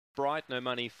Bright, no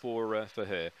money for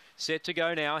her. Set to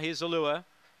go now. Here's Allure.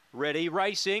 Ready,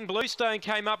 racing. Bluestone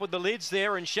came up with the lids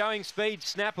there and showing speed.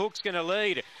 Snaphook's going to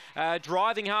lead.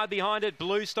 Driving hard behind it.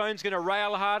 Bluestone's going to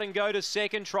rail hard and go to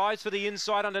second. Tries for the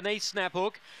inside underneath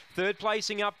Snaphook. Third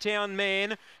placing Uptown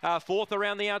Man. Fourth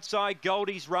around the outside,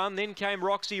 Goldie's Run. Then came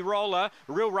Roxy Roller.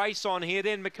 Real race on here.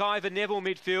 Then McIver Neville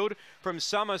midfield from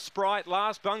Summer Sprite.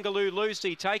 Last Bungaloo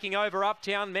Lucy taking over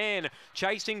Uptown Man.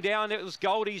 Chasing down, it was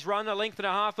Goldie's Run, a length and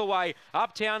a half away.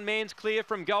 Uptown Man's clear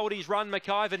from Goldie's Run,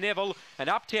 McIver Neville, and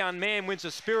Uptown Man wins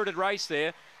a spirited race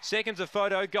there. Seconds a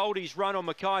photo, Goldie's Run on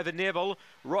McIver Neville.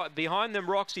 Right behind them,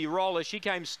 Roxy Roller. She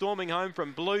came storming home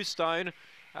from Bluestone.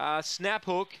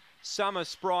 Snaphook, Summer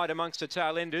Sprite amongst the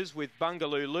tail enders with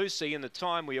Bungaloo Lucy in the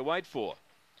time we await for.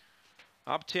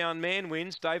 Uptown Man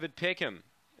wins, David Peckham,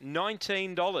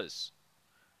 $19.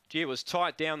 Gee, it was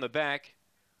tight down the back.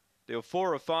 There were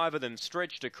 4 or 5 of them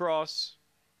stretched across.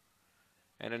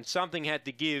 And then something had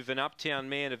to give, and Uptown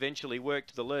Man eventually worked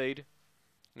to the lead.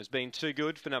 It's been too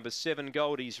good for number 7,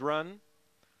 Goldie's Run,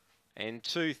 and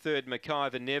 2 third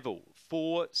McIver Neville.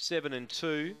 4, 7 and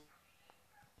 2.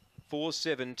 4,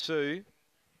 7, 2.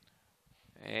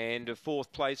 And a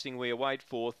 4th placing we await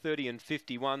for. 30 and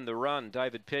 51 the run.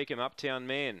 David Peckham, Uptown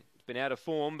Man. It's been out of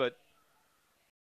form, but